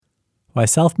Why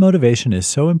self-motivation is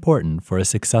so important for a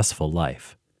successful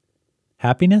life.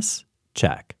 Happiness?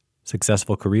 Check.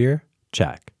 Successful career?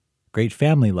 Check. Great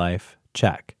family life?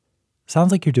 Check.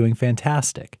 Sounds like you're doing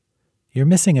fantastic. You're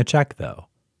missing a check, though.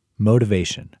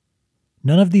 Motivation.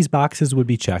 None of these boxes would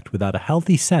be checked without a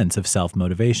healthy sense of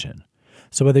self-motivation.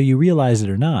 So whether you realize it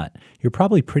or not, you're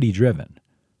probably pretty driven.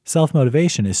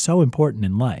 Self-motivation is so important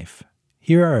in life.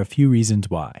 Here are a few reasons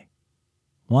why.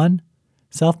 1.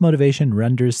 Self-motivation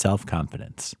renders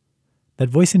self-confidence. That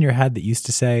voice in your head that used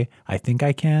to say, "I think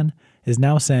I can," is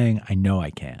now saying, "I know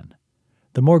I can."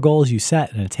 The more goals you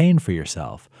set and attain for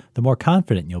yourself, the more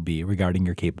confident you'll be regarding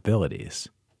your capabilities.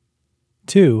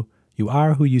 2. You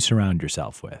are who you surround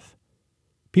yourself with.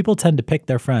 People tend to pick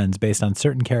their friends based on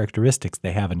certain characteristics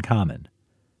they have in common.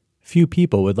 Few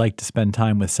people would like to spend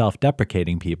time with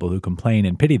self-deprecating people who complain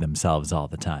and pity themselves all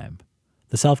the time.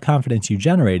 The self-confidence you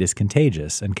generate is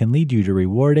contagious and can lead you to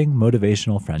rewarding,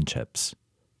 motivational friendships.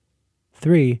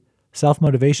 3.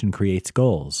 Self-motivation creates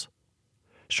goals.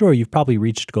 Sure, you've probably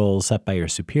reached goals set by your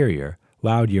superior,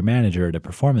 wowed your manager at a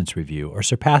performance review, or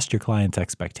surpassed your client's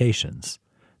expectations.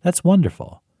 That's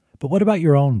wonderful. But what about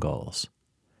your own goals?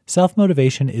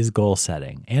 Self-motivation is goal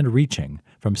setting and reaching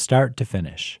from start to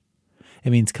finish. It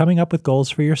means coming up with goals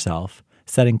for yourself,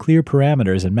 setting clear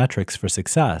parameters and metrics for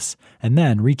success, and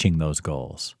then reaching those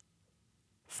goals.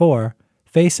 4.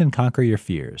 Face and conquer your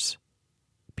fears.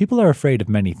 People are afraid of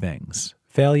many things: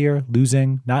 failure,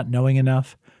 losing, not knowing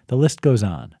enough. The list goes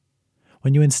on.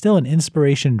 When you instill an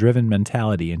inspiration-driven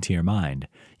mentality into your mind,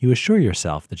 you assure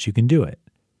yourself that you can do it.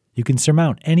 You can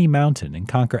surmount any mountain and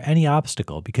conquer any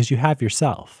obstacle because you have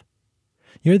yourself.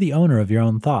 You're the owner of your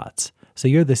own thoughts, so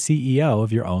you're the CEO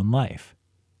of your own life.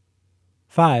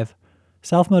 5.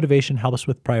 Self-motivation helps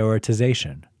with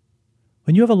prioritization.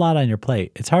 When you have a lot on your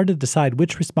plate, it's hard to decide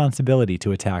which responsibility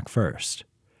to attack first.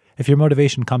 If your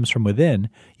motivation comes from within,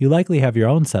 you likely have your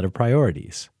own set of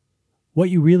priorities. What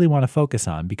you really want to focus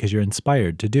on because you're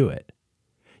inspired to do it.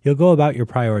 You'll go about your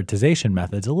prioritization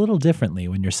methods a little differently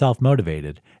when you're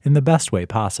self-motivated in the best way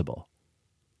possible.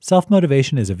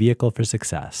 Self-motivation is a vehicle for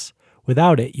success.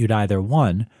 Without it, you'd either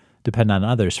 1. Depend on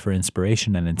others for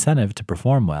inspiration and incentive to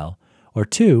perform well, or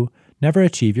 2. Never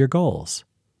achieve your goals.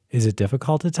 Is it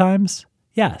difficult at times?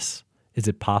 Yes. Is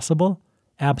it possible?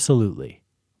 Absolutely.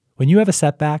 When you have a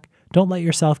setback, don't let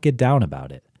yourself get down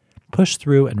about it. Push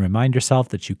through and remind yourself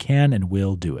that you can and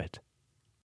will do it.